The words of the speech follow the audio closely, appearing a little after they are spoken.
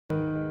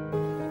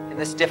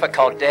this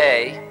difficult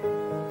day,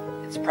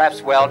 it's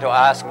perhaps well to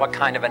ask what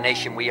kind of a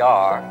nation we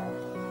are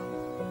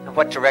and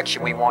what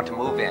direction we want to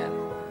move in.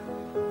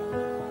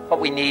 What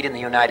we need in the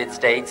United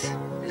States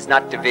is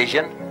not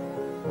division.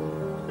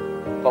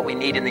 What we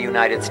need in the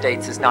United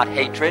States is not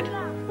hatred.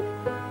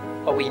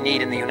 What we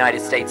need in the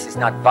United States is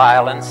not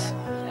violence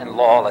and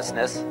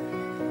lawlessness,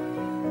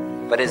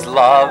 but is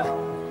love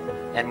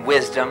and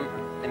wisdom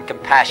and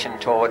compassion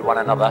toward one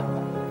another.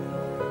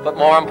 But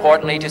more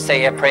importantly, to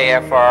say a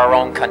prayer for our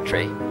own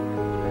country,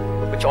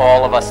 which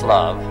all of us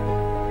love.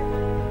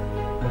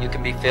 You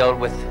can be filled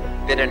with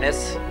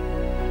bitterness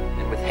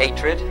and with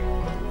hatred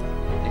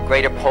and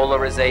greater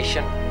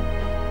polarization,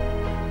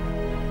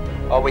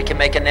 or we can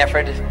make an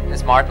effort,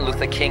 as Martin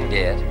Luther King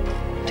did,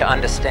 to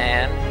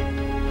understand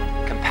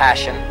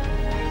compassion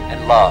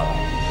and love.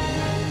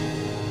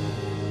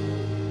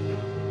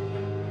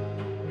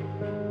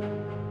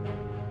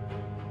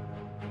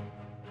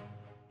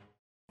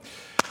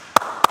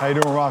 How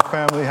you doing, Rock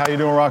family? How you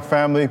doing, Rock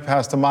family?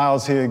 Pastor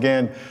Miles here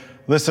again.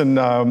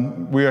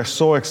 Listen, we are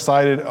so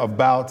excited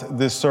about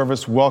this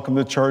service. Welcome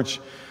to church.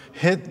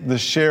 Hit the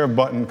share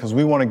button because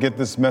we want to get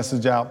this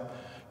message out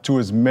to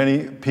as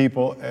many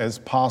people as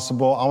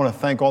possible. I want to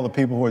thank all the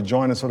people who are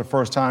joining us for the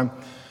first time.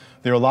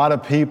 There are a lot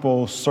of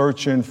people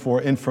searching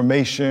for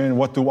information.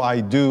 What do I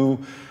do?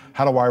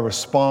 How do I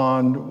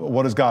respond?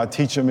 What is God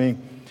teaching me?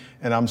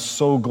 And I'm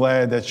so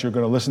glad that you're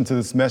going to listen to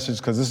this message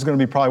because this is going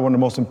to be probably one of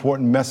the most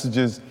important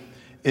messages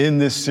in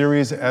this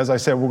series. As I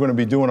said, we're going to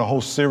be doing a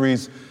whole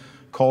series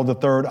called The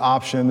Third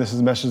Option. This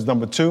is message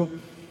number 2.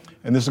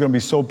 And this is going to be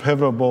so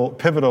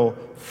pivotal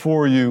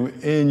for you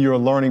in your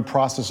learning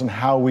process and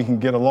how we can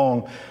get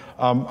along.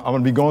 I'm going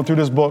to be going through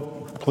this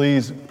book.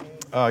 Please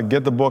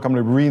get the book. I'm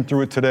going to be reading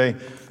through it today.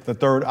 The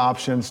Third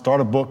Option. Start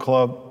a book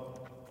club.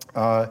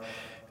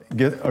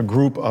 Get a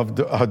group of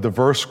a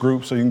diverse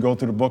group so you can go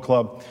through the book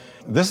club.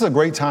 This is a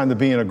great time to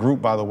be in a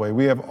group, by the way.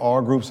 We have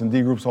R groups and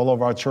D groups all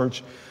over our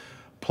church.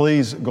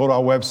 Please go to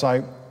our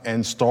website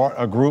and start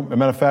a group. As a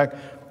matter of fact,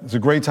 it's a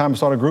great time to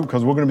start a group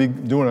because we're going to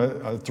be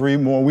doing 3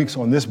 more weeks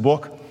on this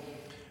book,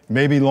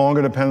 maybe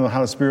longer depending on how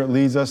the Spirit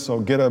leads us.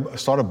 So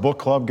start a book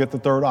club, get The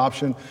Third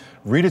Option,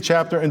 read a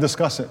chapter and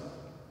discuss it.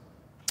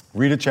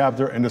 Read a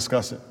chapter and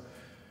discuss it.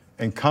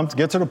 And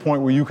get to the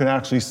point where you can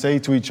actually say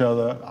to each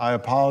other, I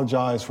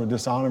apologize for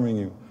dishonoring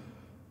you.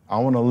 I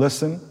want to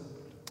listen,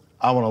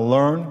 I want to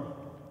learn,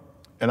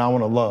 and I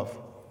want to love.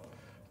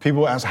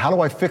 People ask, how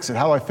do I fix it?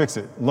 How do I fix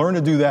it? Learn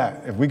to do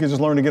that. If we could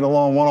just learn to get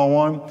along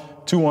one-on-one,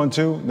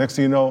 two-on-two, next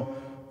thing you know,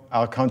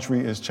 our country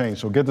is changed.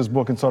 So get this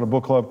book and start a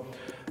book club.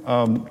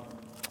 I'm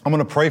going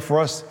to pray for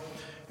us.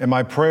 And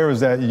my prayer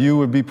is that you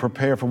would be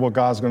prepared for what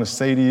God's going to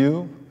say to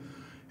you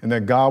and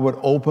that God would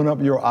open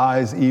up your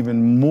eyes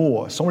even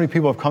more. So many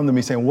people have come to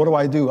me saying, what do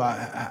I do?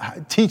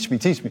 Teach me.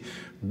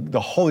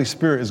 The Holy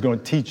Spirit is going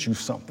to teach you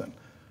something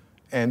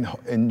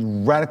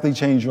and radically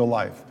change your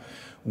life.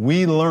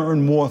 We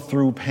learn more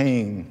through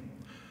pain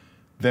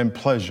than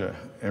pleasure,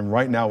 and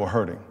right now we're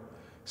hurting.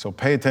 So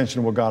pay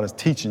attention to what God is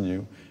teaching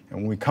you, and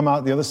when we come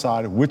out the other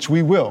side, which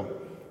we will,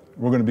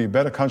 we're going to be a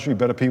better country,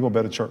 better people,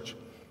 better church.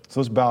 So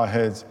let's bow our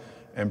heads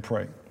and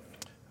pray.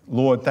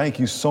 Lord, thank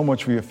you so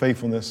much for your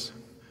faithfulness.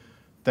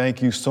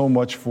 Thank you so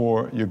much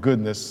for your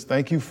goodness.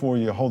 Thank you for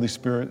your Holy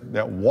Spirit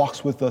that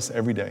walks with us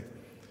every day,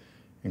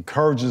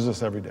 encourages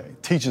us every day,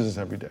 teaches us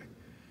every day.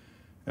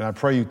 And I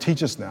pray you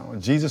teach us now,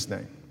 in Jesus'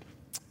 name.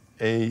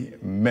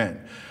 Amen.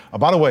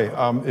 By the way,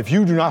 if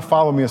you do not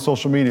follow me on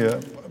social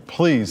media,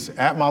 please,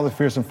 at Miles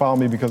McPherson, follow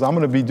me because I'm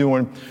going to be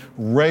doing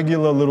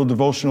regular little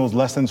devotionals,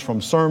 lessons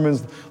from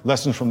sermons,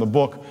 lessons from the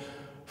book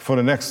for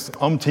the next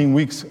umpteen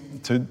weeks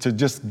to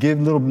just give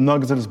little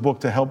nuggets of this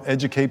book to help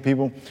educate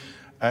people.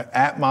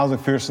 At Miles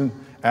McPherson,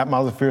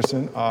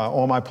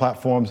 on my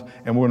platforms,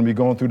 and we're going to be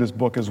going through this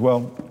book as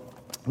well.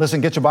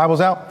 Listen, get your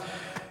Bibles out.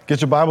 Get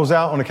your Bibles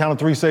out. On the count of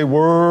 3, say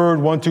word.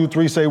 1, 2,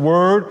 3, say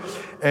word.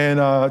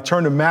 And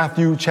turn to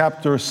Matthew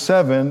chapter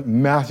 7.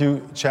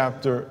 Matthew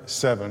chapter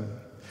 7.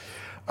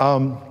 How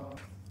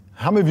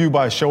many of you,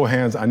 by a show of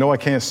hands, I know I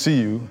can't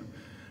see you,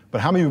 but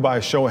how many of you, by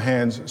a show of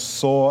hands,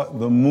 saw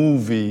the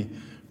movie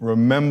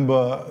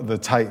Remember the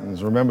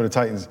Titans? Remember the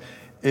Titans.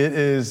 It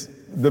is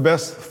the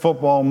best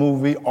football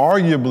movie,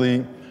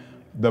 arguably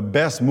the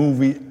best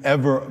movie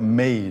ever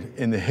made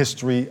in the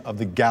history of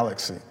the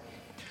galaxy.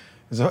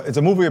 It's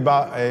a movie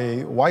about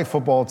a white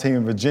football team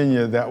in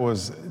Virginia that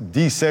was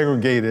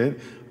desegregated.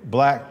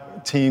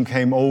 Black team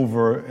came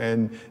over,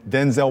 and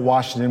Denzel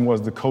Washington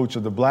was the coach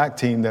of the black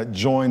team that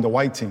joined the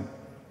white team.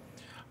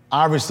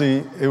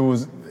 Obviously, it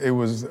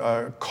was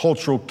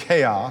cultural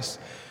chaos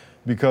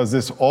because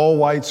this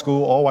all-white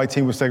school, all-white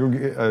team was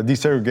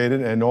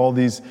desegregated, and all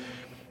these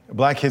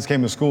black kids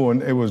came to school,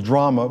 and it was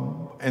drama,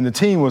 and the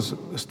team was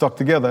stuck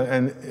together.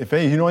 And if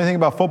you know anything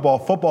about football,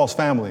 football's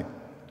family.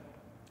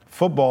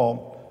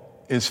 Football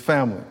is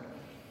family.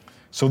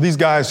 So these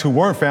guys who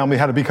weren't family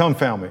had to become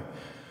family.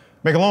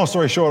 Make a long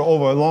story short,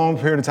 over a long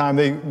period of time,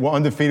 they were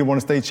undefeated, won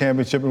a state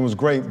championship, and it was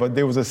great. But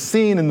there was a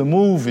scene in the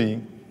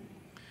movie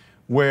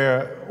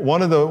where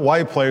one of the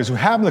white players who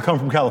happened to come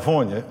from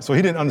California, so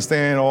he didn't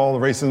understand all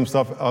the racism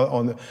stuff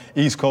on the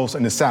East Coast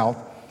and the South,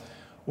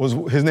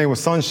 his name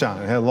was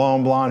Sunshine. He had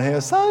long blonde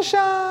hair.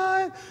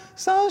 Sunshine,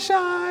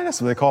 Sunshine,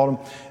 that's what they called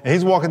him. And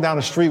he's walking down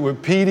the street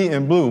with Petey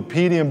and Blue.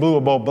 Petey and Blue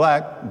are both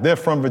black. They're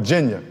from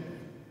Virginia.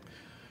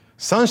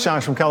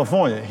 Sunshine's from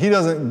California. He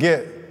doesn't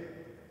get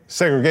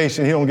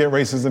segregation. He don't get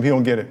racism. He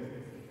don't get it.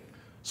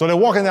 So they're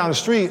walking down the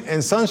street,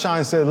 and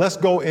Sunshine said, let's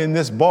go in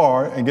this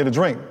bar and get a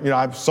drink.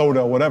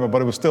 Soda or whatever,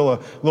 but it was still a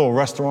little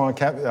restaurant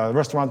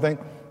thing.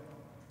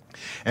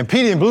 And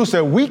Petey and Blue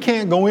said, we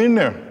can't go in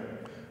there.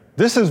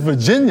 This is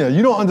Virginia.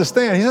 You don't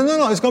understand. He said,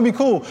 no, it's going to be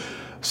cool.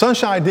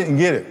 Sunshine didn't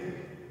get it.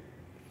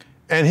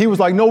 And he was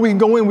like, no, we can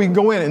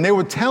go in. And they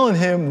were telling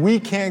him, we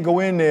can't go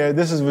in there.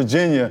 This is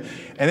Virginia.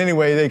 And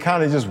anyway, they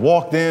kind of just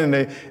walked in,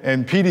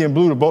 and Petey and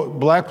Blue, the both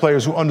black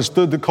players who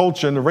understood the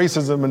culture and the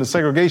racism and the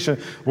segregation,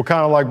 were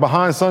kind of like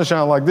behind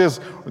Sunshine like this,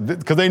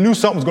 because they knew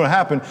something was going to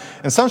happen.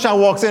 And Sunshine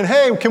walks in,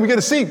 hey, can we get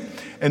a seat?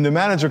 And the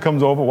manager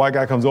comes over, white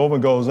guy comes over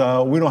and goes,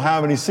 we don't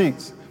have any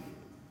seats.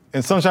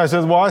 And Sunshine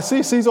says, well, I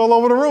see seats all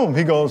over the room.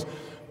 He goes,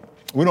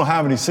 we don't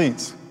have any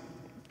seats.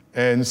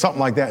 And something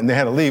like that, and they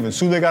had to leave. And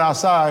soon as they got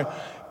outside,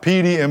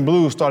 Petey and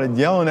Blue started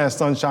yelling at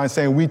Sunshine,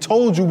 saying, we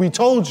told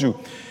you.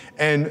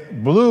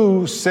 And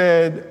Blue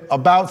said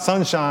about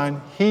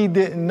Sunshine, he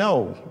didn't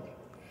know.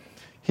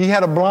 He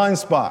had a blind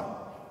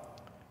spot.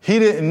 He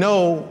didn't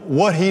know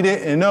what he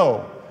didn't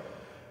know.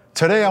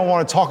 Today, I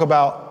want to talk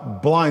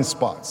about blind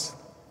spots.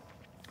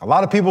 A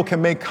lot of people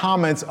can make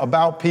comments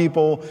about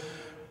people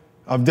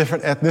of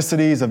different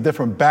ethnicities, of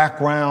different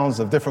backgrounds,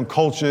 of different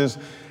cultures.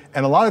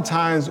 And a lot of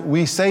times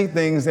we say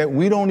things that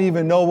we don't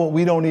even know what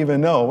we don't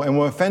even know, and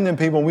we're offending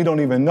people and we don't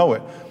even know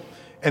it.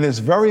 And it's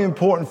very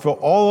important for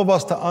all of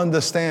us to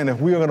understand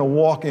if we are going to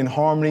walk in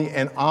harmony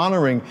and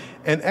honoring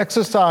and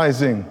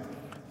exercising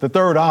the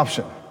third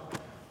option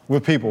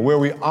with people, where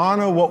we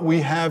honor what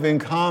we have in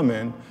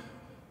common,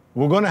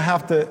 we're going to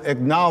have to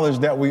acknowledge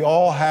that we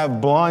all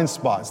have blind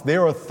spots.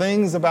 There are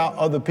things about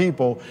other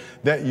people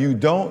that you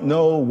don't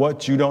know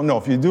what you don't know.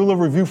 If you do a little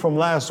review from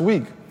last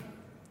week,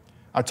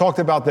 I talked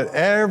about that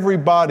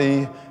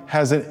everybody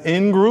has an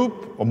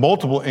in-group or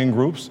multiple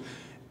in-groups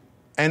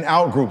and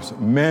out-groups.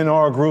 Men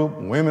are a group,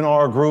 women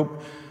are a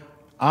group.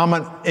 I'm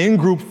an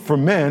in-group for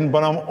men,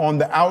 but I'm on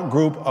the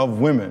out-group of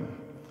women.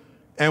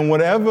 And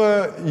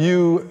whatever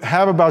you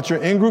have about your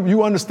in-group,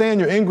 you understand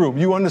your in-group.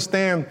 You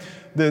understand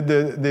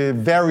the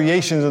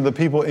variations of the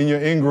people in your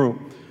in-group.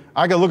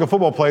 I can look at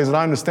football players and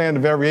I understand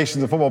the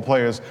variations of football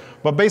players,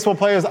 but baseball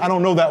players, I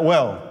don't know that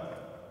well.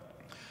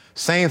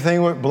 Same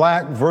thing with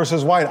black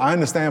versus white. I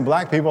understand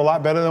black people a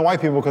lot better than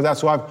white people because that's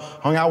who I've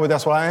hung out with,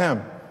 that's what I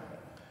am.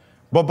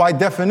 But by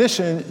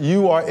definition,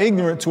 you are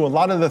ignorant to a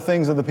lot of the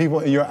things of the people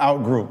in your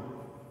out group.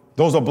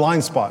 Those are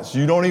blind spots.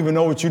 You don't even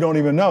know what you don't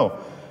even know.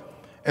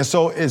 And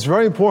so it's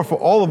very important for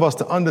all of us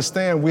to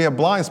understand we have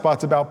blind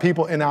spots about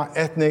people in our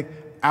ethnic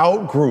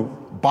out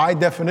group by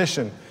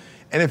definition.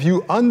 And if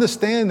you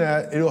understand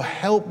that, it'll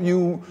help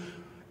you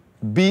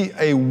be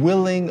a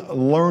willing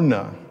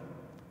learner,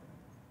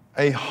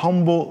 a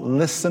humble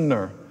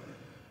listener.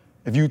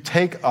 If you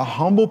take a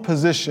humble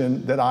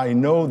position that I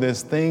know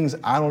there's things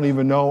I don't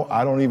even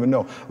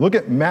know. Look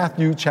at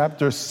Matthew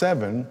chapter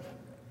 7,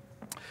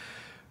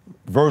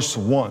 verse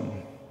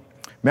 1.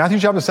 Matthew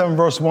chapter 7,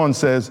 verse 1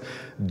 says,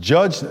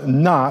 judge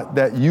not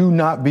that you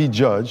not be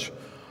judged,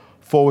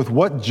 for with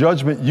what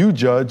judgment you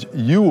judge,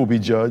 you will be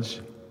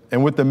judged,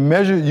 and with the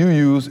measure you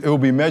use, it will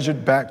be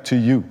measured back to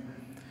you.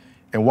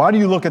 And why do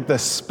you look at the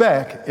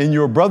speck in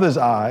your brother's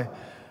eye,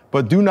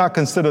 but do not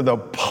consider the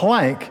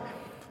plank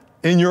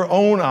in your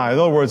own eye? In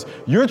other words,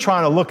 you're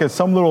trying to look at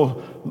some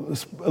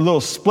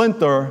little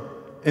splinter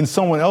in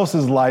someone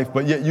else's life,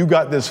 but yet you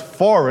got this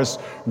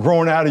forest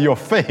growing out of your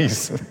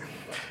face.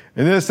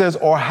 And then it says,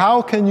 or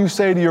how can you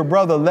say to your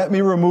brother, let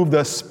me remove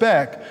the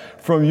speck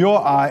from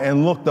your eye,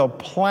 and look, the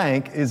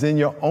plank is in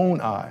your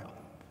own eye.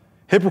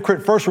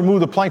 Hypocrite, first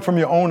remove the plank from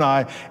your own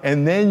eye,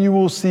 and then you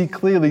will see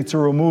clearly to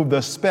remove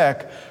the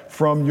speck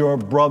from your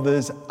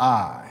brother's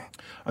eye.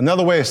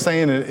 Another way of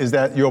saying it is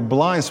that your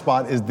blind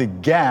spot is the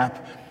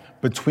gap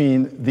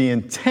between the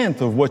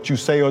intent of what you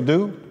say or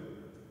do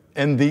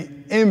and the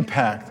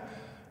impact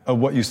of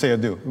what you say or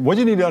do. What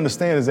you need to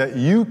understand is that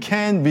you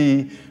can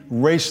be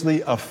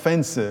racially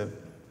offensive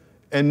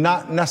and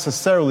not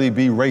necessarily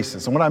be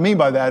racist. And what I mean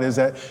by that is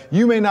that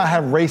you may not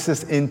have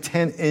racist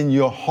intent in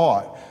your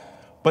heart,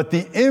 but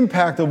the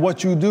impact of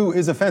what you do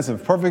is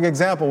offensive. Perfect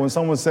example, when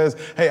someone says,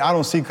 hey, I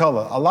don't see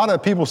color. A lot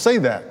of people say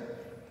that.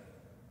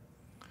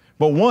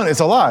 But one, it's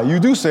a lie. You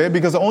do say it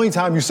because the only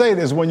time you say it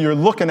is when you're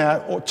looking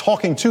at or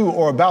talking to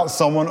or about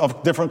someone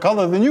of different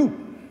color than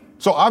you.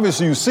 So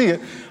obviously you see it.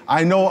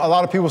 I know a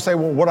lot of people say,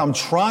 well, what I'm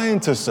trying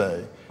to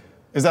say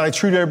is that I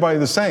treat everybody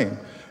the same.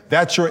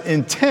 That's your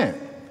intent.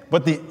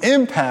 But the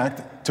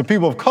impact to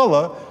people of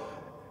color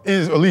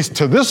is, at least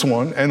to this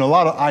one, and a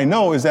lot of I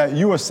know, is that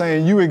you are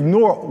saying you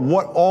ignore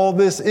what all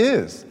this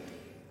is.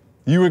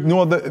 You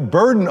ignore the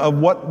burden of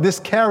what this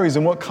carries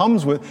and what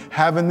comes with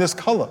having this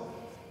color.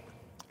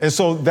 And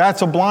so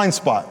that's a blind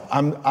spot.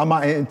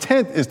 My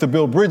intent is to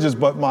build bridges,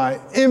 but my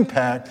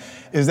impact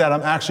is that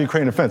I'm actually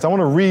creating a fence. I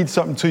want to read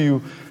something to you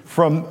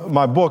from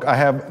my book. I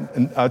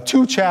have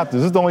 2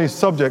 chapters. This is the only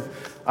subject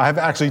I have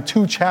actually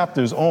 2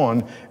 chapters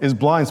on is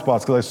blind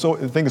spots because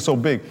I think it's so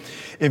big.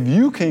 If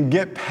you can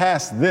get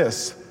past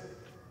this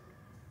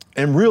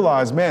and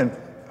realize, man,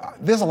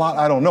 there's a lot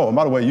I don't know. And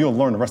by the way, you'll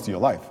learn the rest of your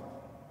life.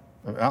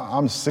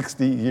 I'm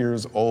 60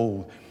 years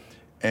old,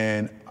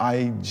 and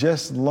I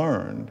just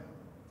learned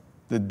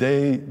the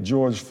day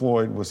George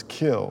Floyd was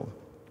killed,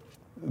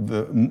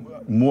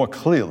 more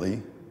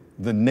clearly,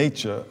 the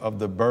nature of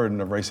the burden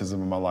of racism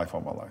in my life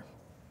all my life.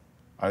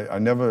 I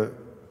never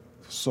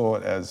saw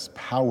it as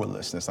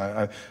powerlessness.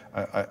 I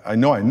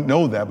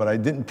know that, but I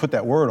didn't put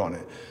that word on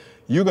it.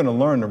 You're going to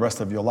learn the rest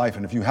of your life,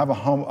 and if you have a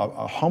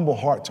humble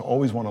heart to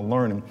always want to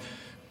learn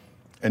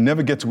and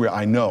never get to where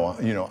I'm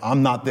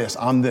not this,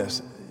 I'm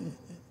this,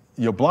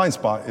 your blind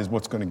spot is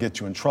what's going to get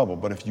you in trouble.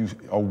 But if you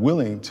are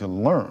willing to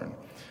learn,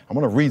 I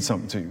want to read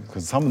something to you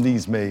because some of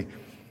these may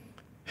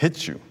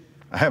hit you.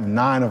 I have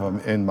 9 of them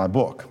in my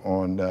book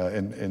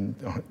in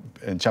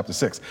chapter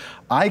 6.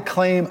 I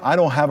claim I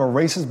don't have a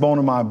racist bone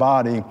in my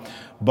body,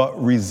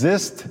 but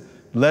resist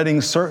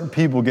letting certain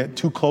people get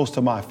too close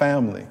to my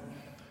family.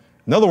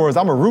 In other words,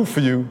 I'm a root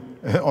for you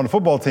on the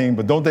football team,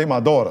 but don't date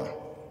my daughter.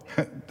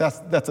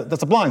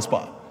 That's a blind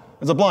spot.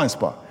 It's a blind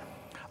spot.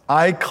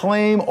 I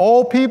claim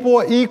all people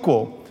are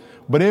equal,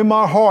 but in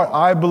my heart,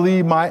 I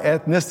believe my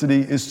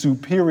ethnicity is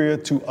superior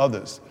to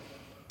others.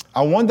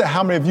 I wonder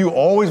how many of you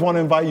always want to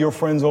invite your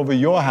friends over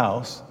your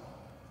house,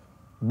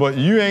 but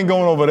you ain't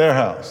going over their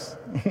house,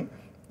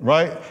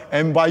 right?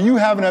 And by you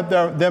having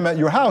them at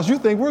your house, you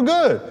think we're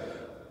good,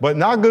 but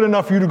not good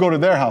enough for you to go to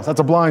their house. That's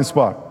a blind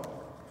spot.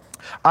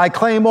 I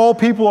claim all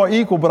people are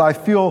equal, but I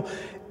feel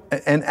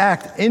and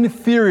act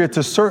inferior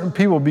to certain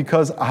people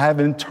because I have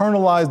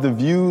internalized the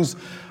views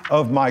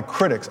of my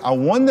critics. I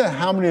wonder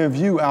how many of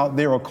you out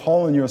there are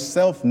calling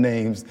yourself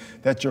names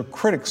that your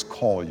critics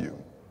call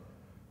you,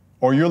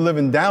 or you're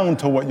living down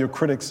to what your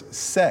critics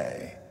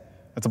say.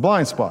 That's a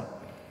blind spot.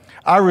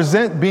 I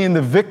resent being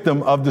the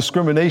victim of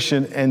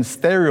discrimination and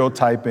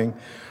stereotyping,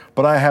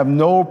 but I have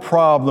no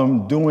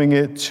problem doing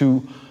it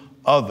to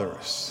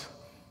others.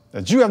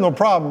 That you have no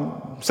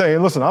problem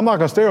saying, listen, I'm not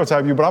going to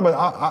stereotype you, but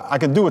I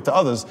can do it to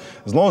others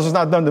as long as it's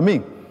not done to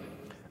me.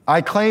 I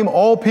claim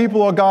all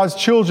people are God's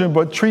children,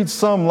 but treat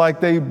some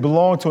like they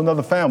belong to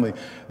another family.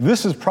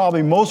 This is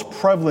probably most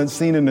prevalent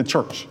seen in the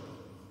church.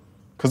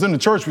 Because in the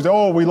church, we say,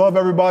 oh, we love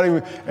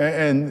everybody,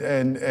 and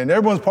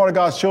everyone's part of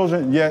God's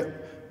children, yet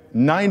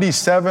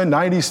 97,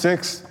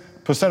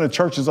 96% of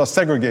churches are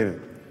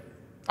segregated.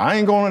 I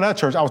ain't going to that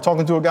church. I was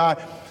talking to a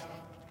guy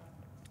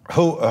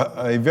who,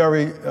 a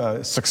very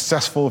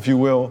successful, if you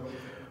will,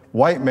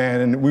 white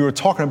man, and we were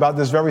talking about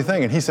this very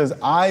thing, and he says,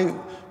 I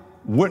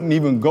wouldn't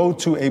even go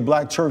to a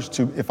black church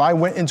if I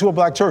went into a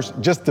black church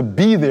just to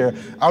be there,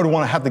 I would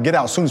want to have to get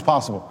out as soon as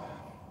possible.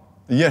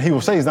 And yet he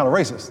will say he's not a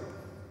racist.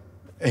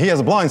 He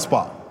has a blind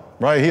spot,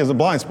 right? He has a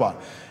blind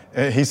spot.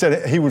 And he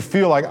said he would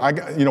feel like,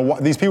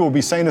 these people would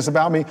be saying this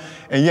about me,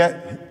 and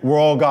yet we're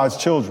all God's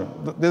children.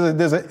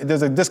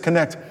 There's a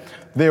disconnect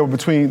there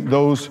between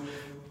those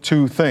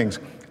 2 things.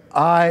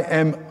 I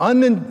am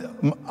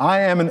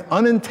an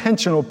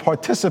unintentional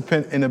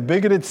participant in a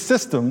bigoted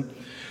system,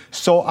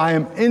 so I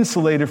am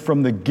insulated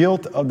from the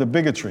guilt of the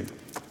bigotry.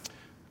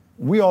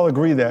 We all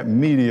agree that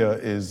media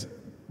is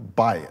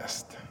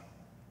biased.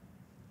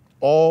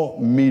 All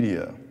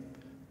media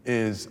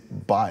is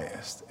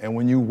biased. And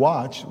when you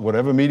watch,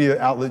 whatever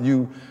media outlet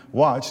you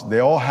watch, they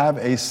all have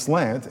a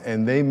slant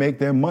and they make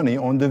their money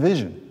on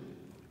division.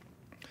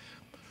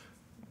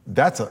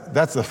 That's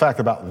the fact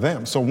about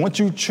them. So once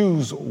you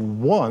choose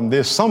one,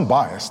 there's some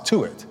bias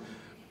to it.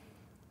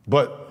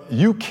 But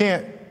you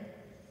can't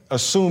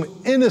assume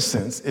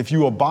innocence if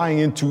you are buying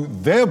into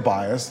their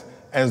bias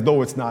as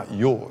though it's not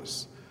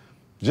yours.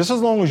 Just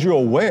as long as you're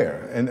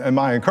aware, and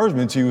my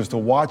encouragement to you is to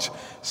watch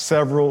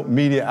several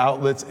media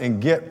outlets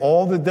and get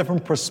all the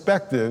different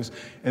perspectives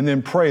and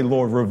then pray,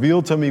 Lord,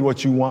 reveal to me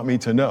what you want me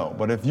to know.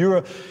 But if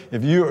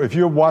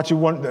you're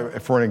watching one,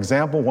 for an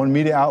example, one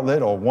media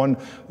outlet or one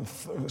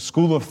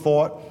school of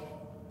thought,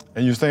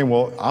 and you're saying,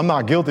 well, I'm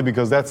not guilty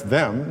because that's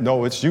them.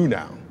 No, it's you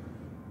now.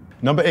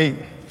 Number 8,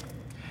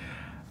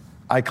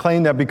 I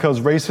claim that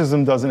because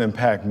racism doesn't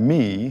impact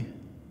me,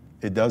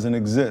 it doesn't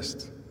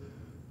exist.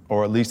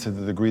 Or at least to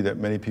the degree that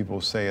many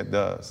people say it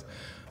does.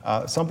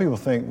 Some people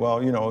think, well,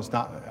 it's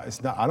not,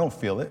 I don't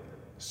feel it,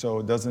 so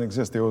it doesn't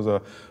exist. There was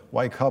a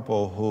white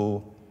couple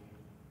who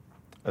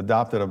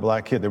adopted a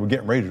black kid. They were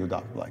getting ready to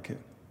adopt a black kid.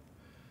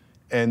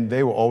 And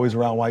they were always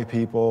around white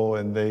people,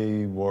 and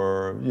they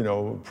were,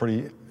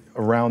 pretty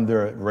around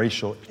their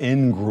racial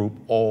in-group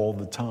all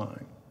the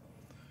time.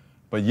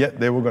 But yet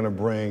they were gonna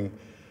bring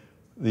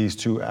these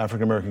 2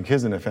 African-American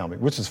kids in their family,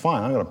 which is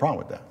fine, I don't got a problem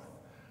with that.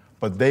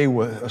 But they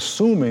were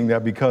assuming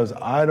that because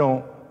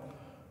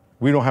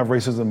we don't have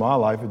racism in my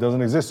life, it doesn't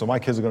exist, so my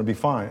kids are gonna be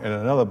fine. And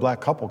another black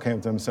couple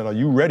came to them and said, are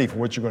you ready for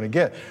what you're gonna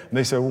get? And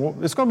they said, well,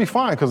 it's gonna be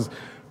fine, because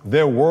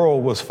their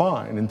world was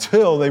fine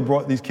until they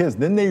brought these kids.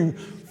 Then they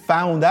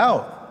found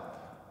out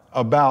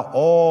about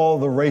all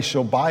the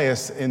racial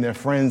bias in their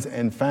friends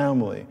and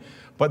family.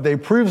 But they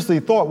previously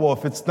thought, well,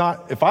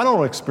 if I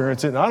don't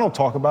experience it and I don't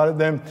talk about it,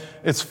 then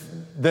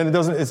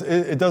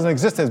it doesn't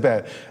exist as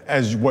bad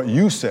as what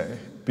you say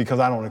because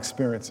I don't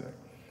experience it.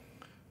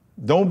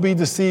 Don't be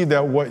deceived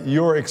that what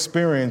your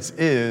experience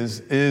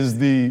is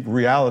the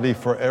reality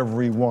for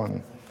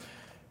everyone.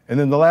 And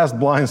then the last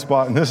blind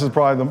spot, and this is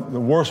probably the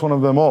worst one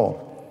of them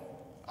all.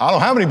 I don't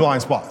have any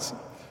blind spots.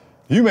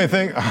 You may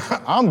think,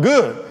 I'm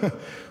good.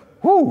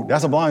 Whew,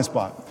 that's a blind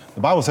spot.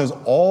 The Bible says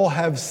all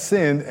have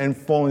sinned and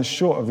fallen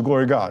short of the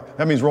glory of God.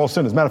 That means we're all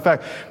sinners. Matter of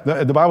fact,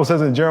 the Bible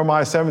says in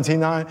Jeremiah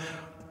 17:9,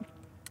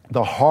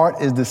 the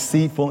heart is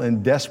deceitful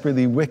and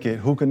desperately wicked.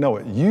 Who can know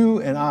it?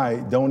 You and I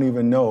don't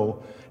even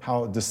know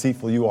how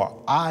deceitful you are.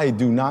 I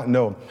do not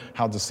know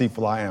how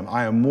deceitful I am.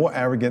 I am more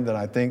arrogant than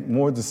I think,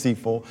 more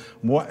deceitful,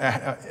 more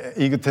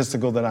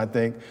egotistical than I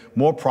think,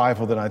 more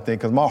prideful than I think,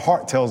 because my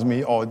heart tells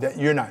me, oh,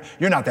 you're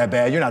not that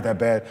bad, you're not that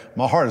bad.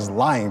 My heart is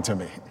lying to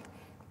me.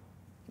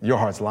 Your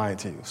heart's lying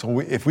to you. So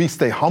if we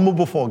stay humble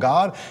before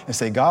God and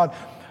say, God,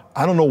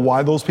 I don't know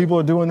why those people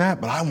are doing that,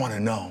 but I want to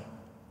know.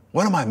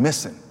 What am I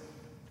missing?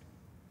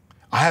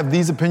 I have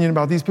these opinions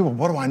about these people.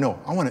 What do I know?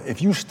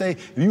 If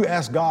you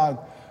ask God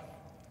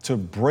to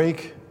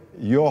break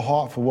your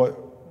heart for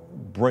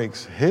what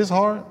breaks his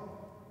heart,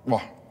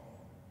 well,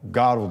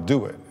 God will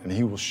do it, and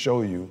he will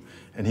show you,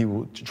 and he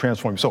will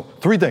transform you. So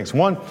 3 things.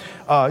 1,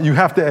 you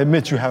have to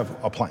admit you have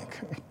a plank.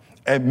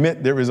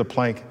 Admit there is a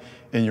plank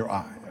in your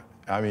eye.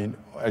 I mean,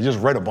 I just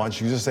read a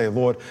bunch. You just say,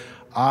 Lord,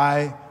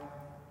 I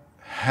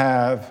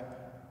have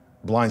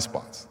blind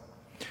spots.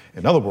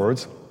 In other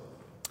words,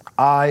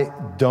 I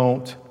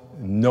don't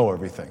know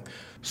everything.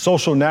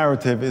 Social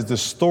narrative is the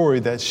story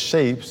that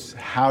shapes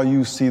how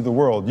you see the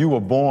world. You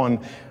were born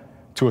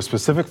to a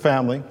specific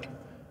family,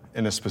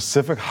 in a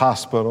specific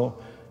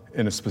hospital,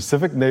 in a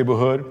specific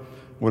neighborhood,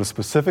 with a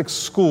specific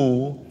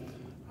school,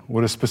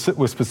 with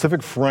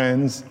specific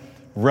friends,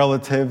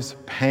 relatives,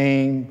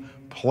 pain,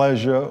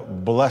 pleasure,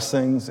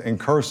 blessings, and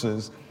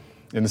curses,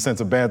 in the sense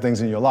of bad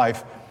things in your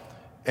life.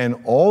 And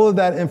all of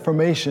that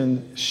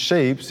information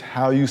shapes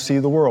how you see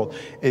the world.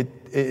 It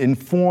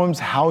informs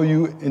how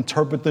you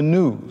interpret the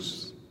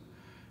news.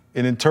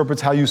 It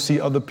interprets how you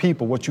see other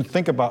people, what you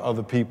think about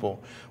other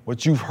people,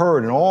 what you've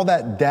heard, and all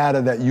that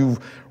data that you've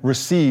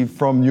received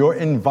from your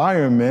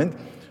environment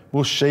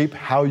will shape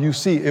how you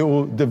see. It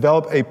will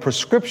develop a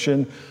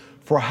prescription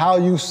for how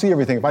you see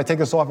everything. If I take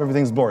this off,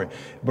 everything's blurry.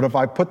 But if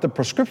I put the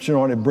prescription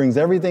on, it brings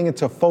everything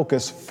into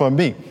focus for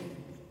me.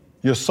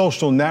 Your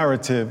social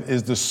narrative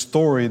is the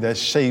story that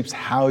shapes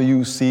how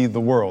you see the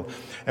world.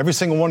 Every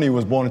single one of you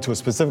was born into a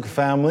specific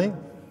family,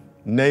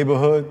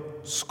 neighborhood,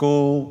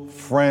 school,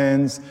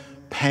 friends,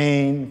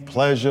 pain,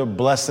 pleasure,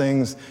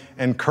 blessings,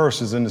 and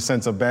curses in the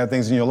sense of bad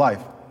things in your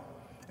life.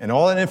 And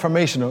all that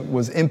information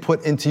was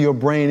input into your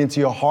brain, into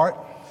your heart,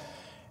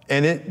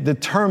 and it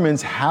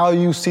determines how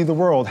you see the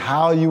world,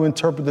 how you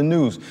interpret the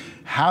news,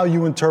 how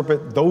you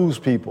interpret those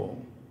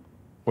people,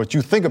 what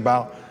you think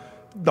about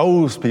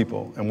those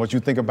people, and what you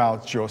think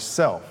about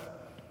yourself.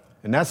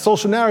 And that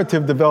social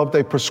narrative developed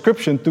a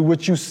prescription through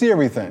which you see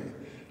everything.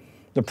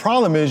 The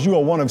problem is you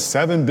are one of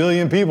 7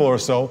 billion people or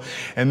so,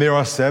 and there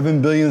are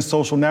 7 billion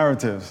social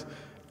narratives.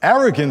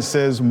 Arrogance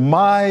says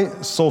my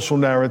social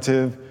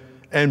narrative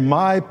and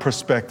my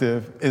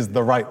perspective is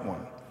the right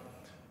one.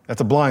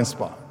 That's a blind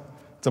spot.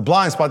 It's a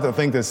blind spot to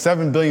think that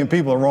 7 billion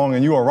people are wrong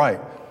and you are right.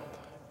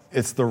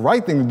 It's the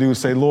right thing to do is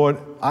say, Lord,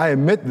 I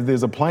admit that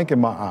there's a plank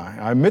in my eye.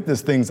 I admit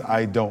there's things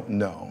I don't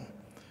know.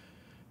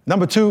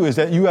 Number 2 is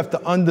that you have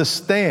to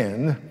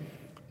understand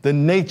the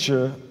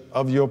nature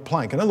of your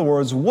plank. In other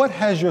words, what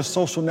has your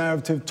social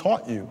narrative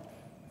taught you?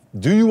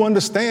 Do you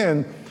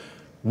understand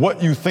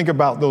what you think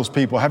about those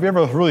people? Have you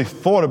ever really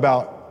thought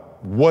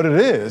about what it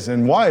is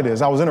and why it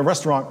is? I was in a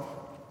restaurant.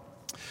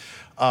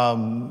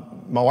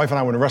 My wife and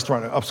I were in a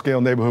restaurant in an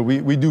upscale neighborhood.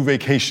 We do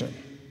vacation.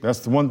 That's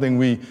the one thing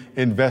we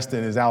invest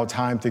in is our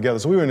time together.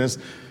 So we were in this,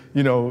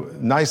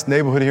 nice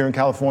neighborhood here in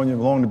California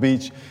along the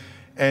beach,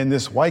 and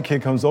this white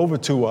kid comes over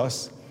to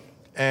us,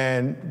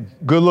 and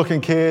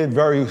good-looking kid,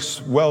 very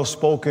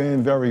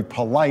well-spoken, very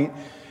polite,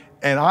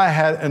 and I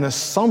had an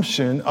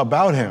assumption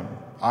about him.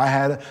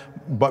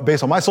 But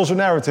based on my social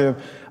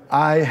narrative,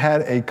 I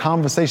had a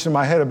conversation in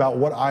my head about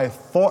what I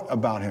thought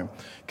about him.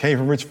 Came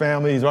from a rich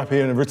family, he's up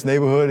here in a rich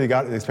neighborhood,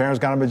 his parents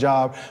got him a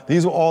job.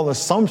 These were all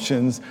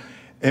assumptions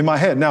in my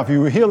head. Now, if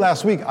you were here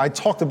last week, I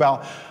talked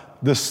about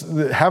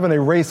having a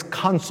race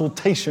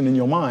consultation in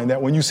your mind, that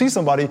when you see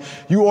somebody,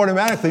 you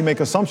automatically make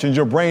assumptions.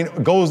 Your brain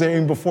goes there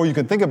even before you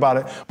can think about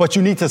it, but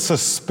you need to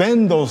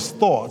suspend those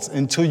thoughts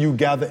until you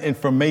gather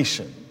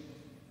information.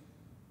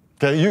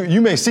 Okay,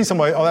 you may see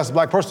somebody, oh, that's a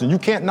black person. You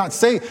can't not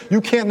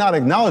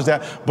acknowledge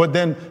that, but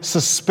then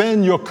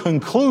suspend your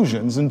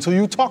conclusions until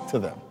you talk to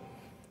them.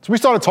 So we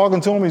started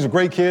talking to him. He's a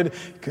great kid.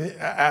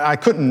 I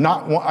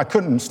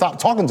couldn't stop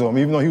talking to him,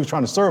 even though he was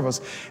trying to serve us.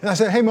 And I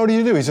said, hey, what do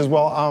you do? He says,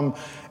 well,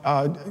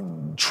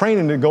 I'm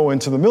training to go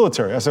into the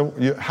military. I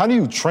said, how do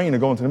you train to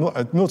go into the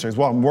military? He said,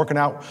 well, I'm working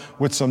out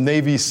with some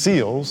Navy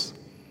SEALs,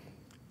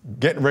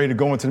 getting ready to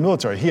go into the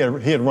military. He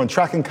had run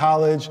track in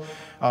college.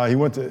 He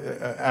went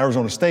to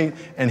Arizona State,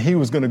 and he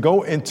was going to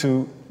go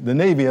into the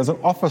Navy as an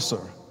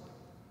officer.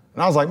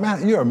 And I was like,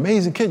 man, you're an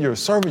amazing kid. You're a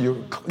servant.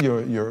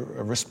 You're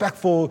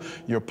respectful.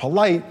 You're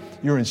polite.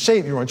 You're in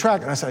shape. You're on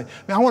track. And I said,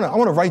 man, I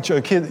want to write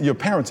your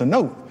parents a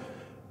note.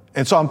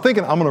 And so I'm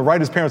thinking I'm going to write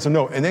his parents a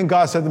note. And then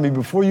God said to me,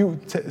 before you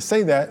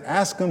say that,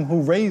 ask him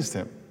who raised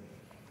him.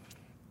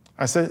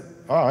 I said,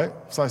 all right.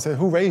 So I said,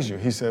 who raised you?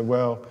 He said,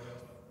 well,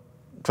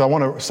 because I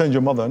want to send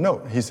your mother a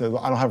note. He said,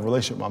 well, I don't have a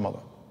relationship with my mother.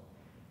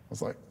 I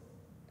was like,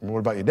 well, what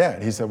about your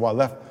dad? He said, well, I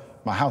left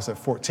my house at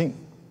 14.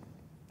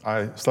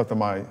 I slept on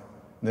my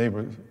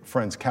neighbor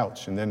friend's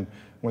couch and then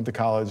went to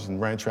college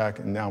and ran track,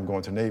 and now I'm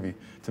going to Navy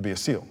to be a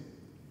SEAL.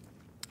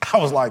 I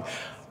was like,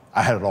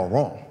 I had it all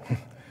wrong.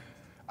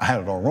 I had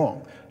it all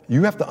wrong.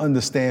 You have to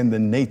understand the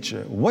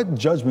nature. What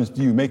judgments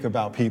do you make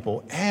about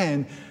people,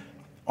 and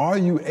are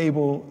you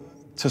able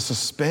to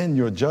suspend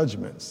your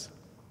judgments?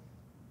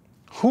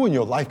 Who in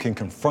your life can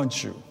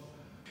confront you?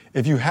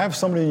 If you have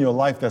somebody in your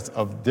life that's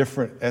of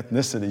different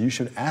ethnicity, you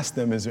should ask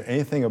them, is there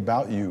anything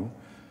about you,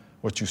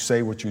 what you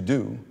say, what you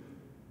do,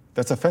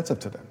 that's offensive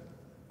to them?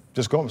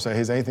 Just go up and say,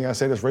 hey, is there anything I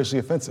say that's racially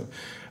offensive?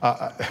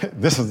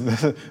 This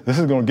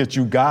is going to get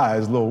you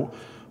guys a little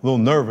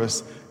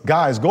nervous.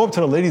 Guys, go up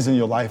to the ladies in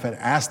your life and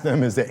ask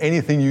them, is there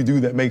anything you do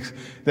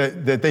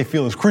that they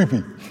feel is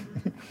creepy?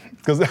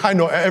 Because I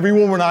know every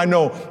woman I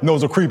know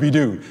knows a creepy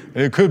dude.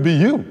 And it could be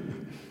you.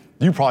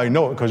 You probably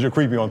know it because you're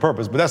creepy on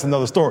purpose, but that's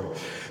another story.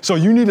 So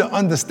you need to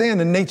understand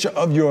the nature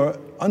of your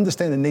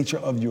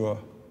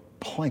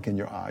plank in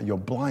your eye, your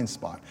blind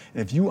spot.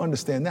 And if you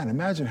understand that,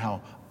 imagine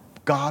how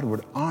God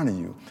would honor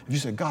you. If you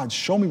said, God,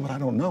 show me what I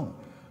don't know,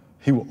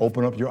 he will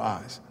open up your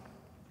eyes.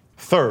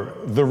 Third,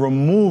 the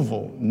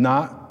removal,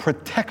 not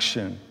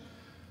protection,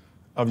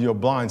 of your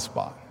blind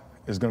spot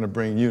is going to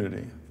bring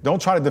unity.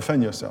 Don't try to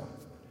defend yourself.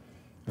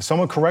 If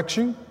someone corrects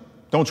you,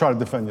 don't try to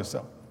defend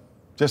yourself.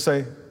 Just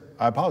say,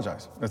 I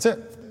apologize. That's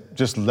it.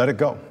 Just let it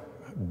go.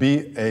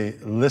 Be a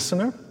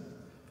listener.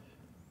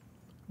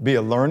 Be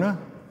a learner.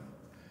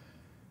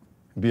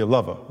 Be a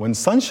lover. When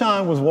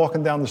Sunshine was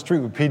walking down the street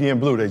with PD and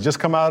Blue, they just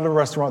come out of the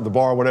restaurant, the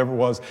bar, whatever it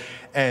was,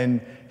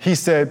 and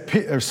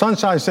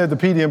Sunshine said to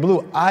PD and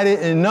Blue, I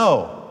didn't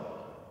know.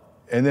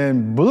 And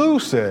then Blue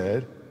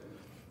said,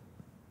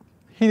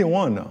 he didn't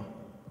want to know.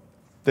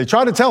 They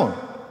tried to tell him.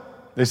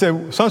 They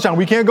said, Sunshine,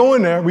 we can't go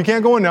in there. We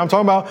can't go in there. I'm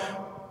talking about,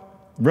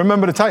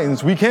 remember the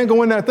Titans. We can't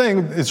go in that thing.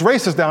 It's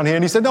racist down here.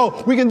 And he said,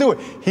 no, we can do it.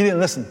 He didn't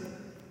listen.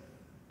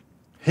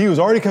 He was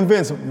already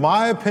convinced,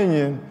 my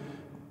opinion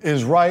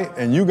is right,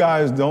 and you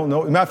guys don't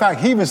know. Matter of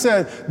fact, he even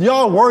said,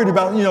 y'all worried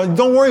about,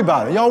 don't worry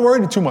about it. Y'all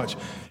worried too much.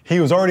 He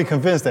was already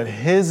convinced that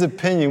his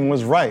opinion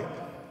was right.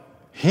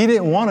 He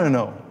didn't want to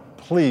know.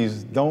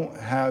 Please don't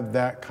have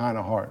that kind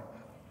of heart.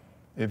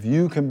 If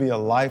you can be a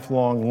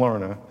lifelong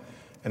learner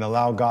and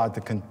allow God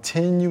to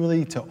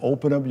continually to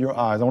open up your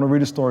eyes. I want to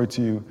read a story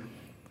to you.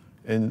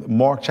 In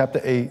Mark chapter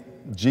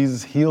 8,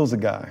 Jesus heals a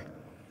guy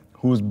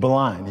who was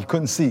blind. He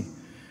couldn't see.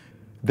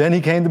 Then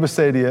he came to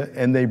Bethsaida,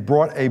 and they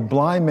brought a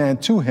blind man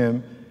to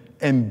him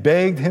and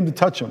begged him to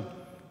touch him.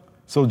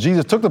 So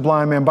Jesus took the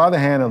blind man by the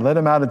hand and led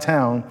him out of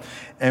town.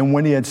 And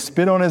when he had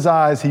spit on his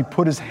eyes, he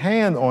put his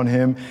hand on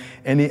him,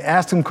 and he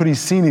asked him, could he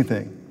see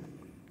anything?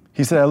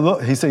 He said,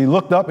 he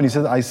looked up, and he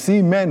said, I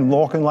see men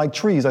walking like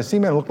trees. I see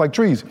men look like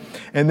trees.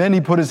 And then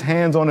he put his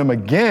hands on him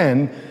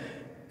again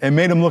and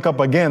made him look up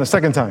again a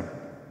second time.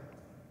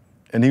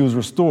 And he was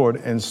restored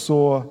and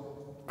saw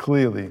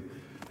clearly.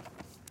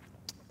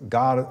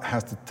 God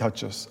has to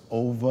touch us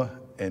over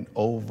and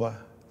over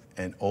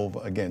and over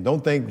again.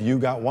 Don't think you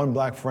got one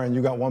black friend,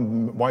 you got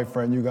one white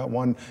friend, you got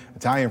one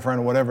Italian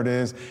friend or whatever it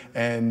is,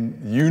 and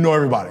you know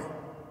everybody.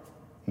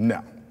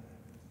 No.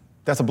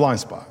 That's a blind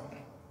spot.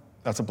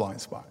 That's a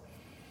blind spot.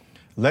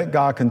 Let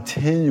God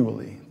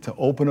continually to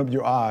open up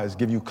your eyes,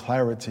 give you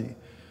clarity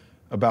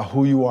about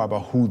who you are,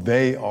 about who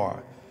they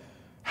are,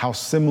 how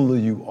similar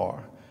you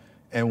are,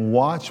 and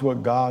watch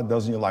what God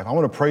does in your life. I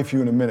want to pray for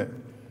you in a minute,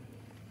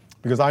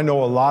 because I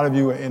know a lot of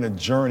you are in a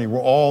journey.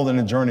 We're all in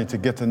a journey to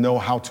get to know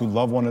how to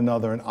love one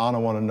another and honor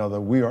one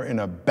another. We are in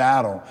a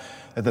battle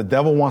that the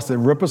devil wants to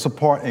rip us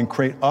apart and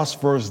create us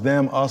versus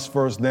them, us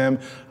versus them.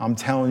 I'm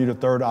telling you, the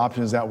third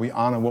option is that we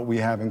honor what we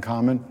have in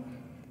common.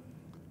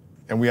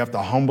 And we have to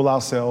humble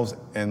ourselves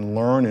and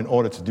learn in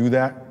order to do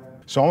that.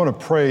 So I want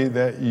to pray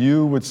that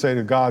you would say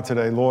to God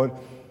today, Lord,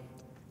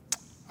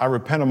 I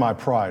repent of my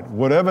pride,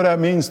 whatever that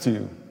means to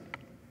you.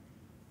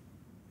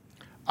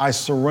 I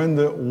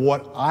surrender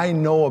what I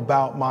know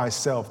about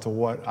myself to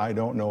what I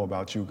don't know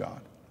about you,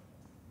 God.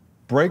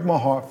 Break my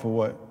heart for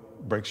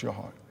what breaks your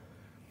heart.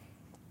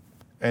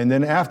 And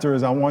then after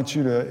is I want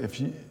you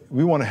to,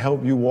 we want to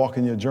help you walk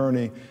in your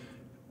journey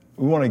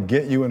We want to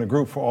get you in a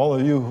group. For all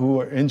of you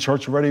who are in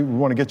church already, we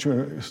want to get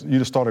you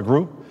to start a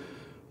group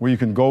where you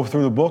can go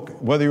through the book.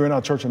 Whether you're in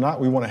our church or not,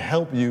 we want to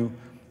help you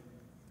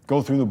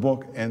go through the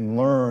book and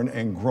learn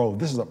and grow.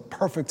 This is a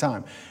perfect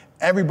time.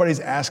 Everybody's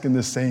asking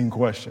the same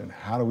question.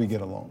 How do we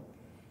get along?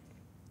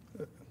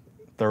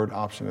 Third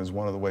option is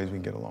one of the ways we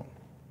can get along,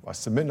 by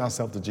submitting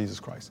ourselves to Jesus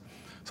Christ.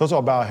 So let's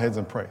all bow our heads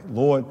and pray.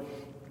 Lord,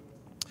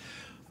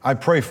 I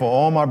pray for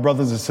all my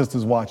brothers and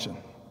sisters watching,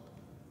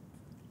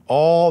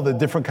 all the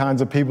different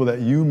kinds of people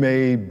that you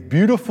made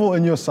beautiful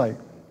in your sight.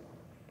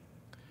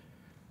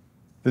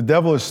 The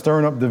devil is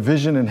stirring up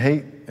division and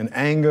hate and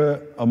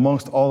anger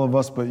amongst all of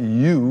us, but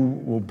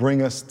you will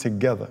bring us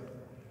together.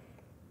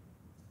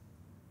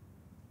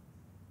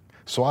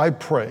 So I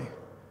pray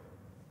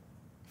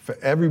for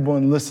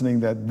everyone listening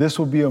that this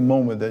will be a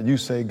moment that you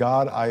say,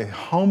 God, I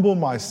humble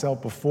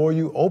myself before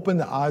you, open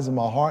the eyes of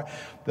my heart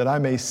that I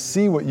may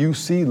see what you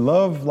see,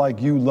 love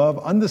like you love,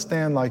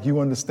 understand like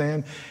you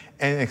understand,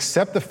 and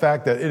accept the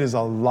fact that it is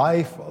a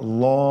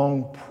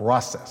lifelong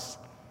process.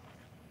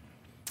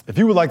 If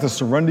you would like to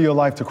surrender your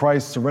life to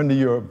Christ, surrender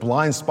your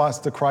blind spots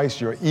to Christ,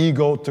 your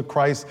ego to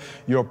Christ,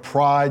 your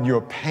pride,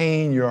 your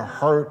pain, your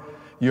hurt,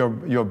 your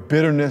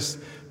bitterness,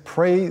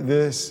 pray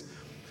this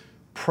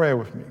prayer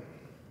with me.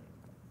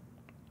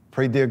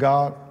 Pray, dear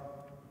God,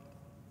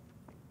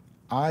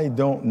 I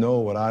don't know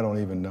what I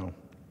don't even know.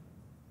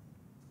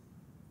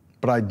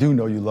 But I do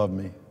know you love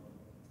me,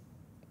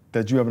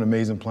 that you have an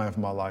amazing plan for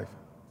my life.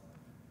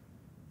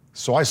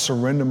 So I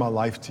surrender my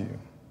life to you.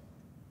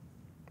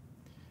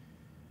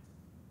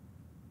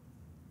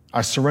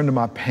 I surrender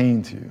my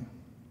pain to you.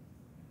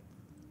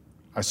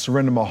 I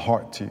surrender my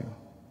heart to you.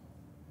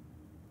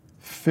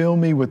 Fill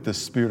me with the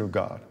Spirit of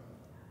God.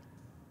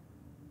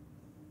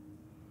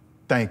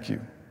 Thank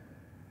you.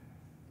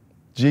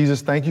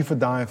 Jesus, thank you for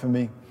dying for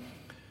me.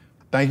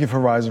 Thank you for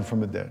rising from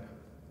the dead.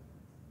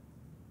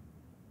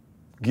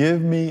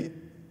 Give me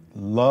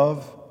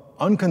love,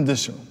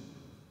 unconditional,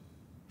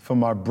 for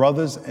my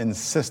brothers and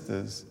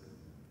sisters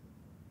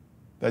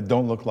that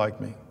don't look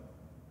like me.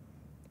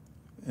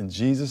 In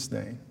Jesus'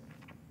 name,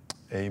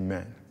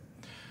 amen.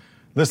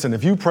 Listen,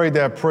 if you prayed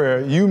that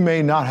prayer, you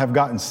may not have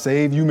gotten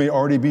saved. You may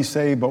already be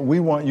saved, but we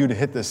want you to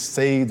hit the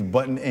saved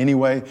button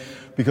anyway,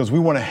 because we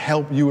want to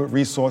help you with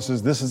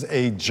resources. This is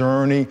a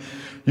journey.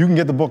 You can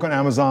get the book on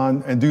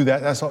Amazon and do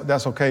that.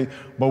 That's okay.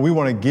 But we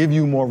want to give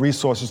you more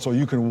resources so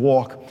you can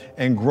walk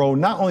and grow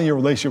not only your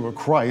relationship with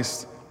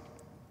Christ,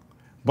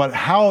 but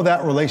how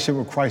that relationship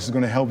with Christ is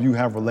going to help you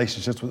have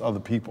relationships with other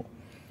people.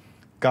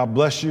 God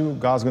bless you.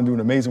 God's going to do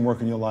an amazing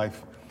work in your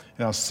life.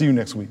 And I'll see you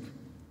next week.